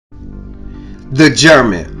The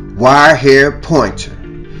German Wirehaired Pointer,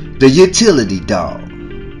 the utility dog.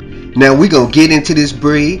 Now we're going to get into this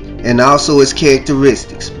breed and also its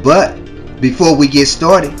characteristics. But before we get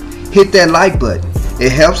started, hit that like button.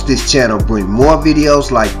 It helps this channel bring more videos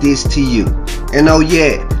like this to you. And oh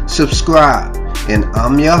yeah, subscribe. And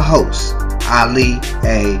I'm your host, Ali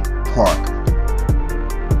A. Parker.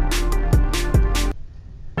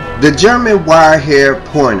 The German Wirehaired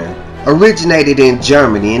Pointer originated in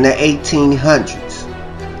Germany in the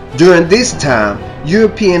 1800s. During this time,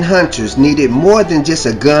 European hunters needed more than just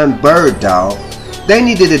a gun bird dog. They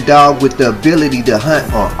needed a dog with the ability to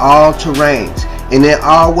hunt on all terrains and in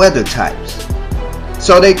all weather types.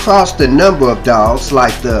 So they crossed a number of dogs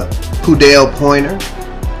like the Poodle Pointer,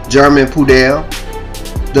 German Poodle,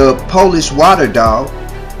 the Polish Water Dog,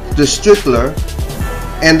 the Strickler,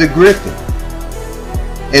 and the Griffin.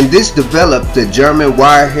 And this developed the German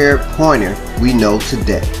Wirehaired Pointer we know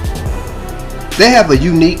today. They have a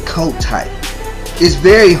unique coat type. It's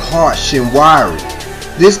very harsh and wiry.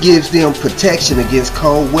 This gives them protection against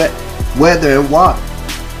cold weather and water.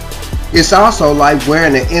 It's also like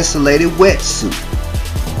wearing an insulated wetsuit.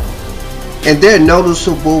 And their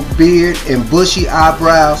noticeable beard and bushy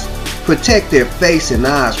eyebrows protect their face and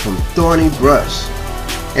eyes from thorny brush.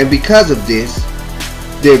 And because of this,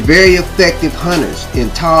 they're very effective hunters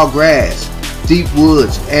in tall grass, deep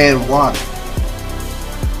woods, and water.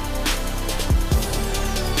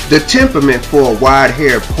 The temperament for a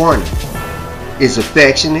wide-haired pointer is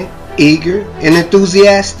affectionate, eager, and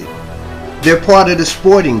enthusiastic. They're part of the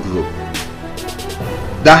sporting group.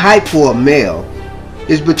 The height for a male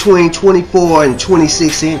is between 24 and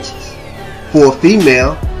 26 inches. For a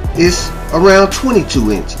female, it's around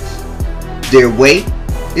 22 inches. Their weight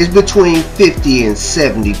is between 50 and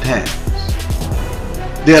 70 pounds.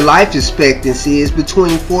 Their life expectancy is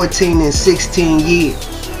between 14 and 16 years.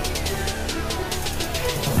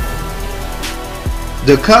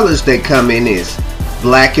 The colors they come in is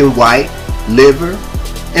black and white, liver,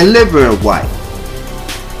 and liver and white.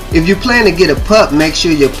 If you plan to get a pup, make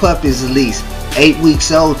sure your pup is at least 8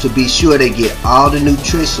 weeks old to be sure they get all the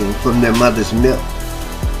nutrition from their mother's milk.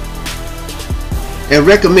 And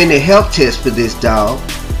recommended health test for this dog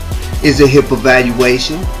is a hip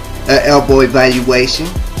evaluation, an elbow evaluation,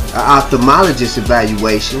 an ophthalmologist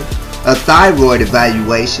evaluation, a thyroid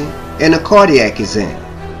evaluation, and a cardiac exam.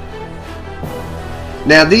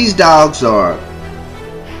 Now these dogs are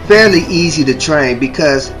fairly easy to train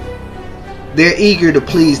because they're eager to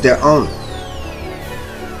please their owner.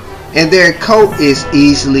 And their coat is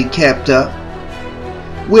easily kept up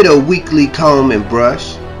with a weekly comb and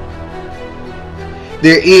brush.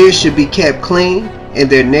 Their ears should be kept clean and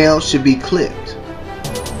their nails should be clipped.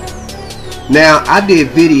 Now I did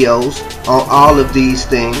videos on all of these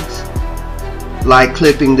things, like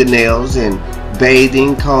clipping the nails and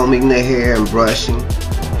bathing, combing the hair, and brushing.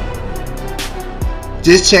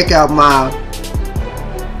 Just check out my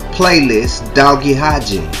playlist, Doggy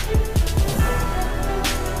Hygiene.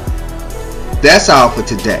 That's all for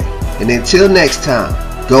today, and until next time,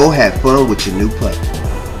 go have fun with your new puppy.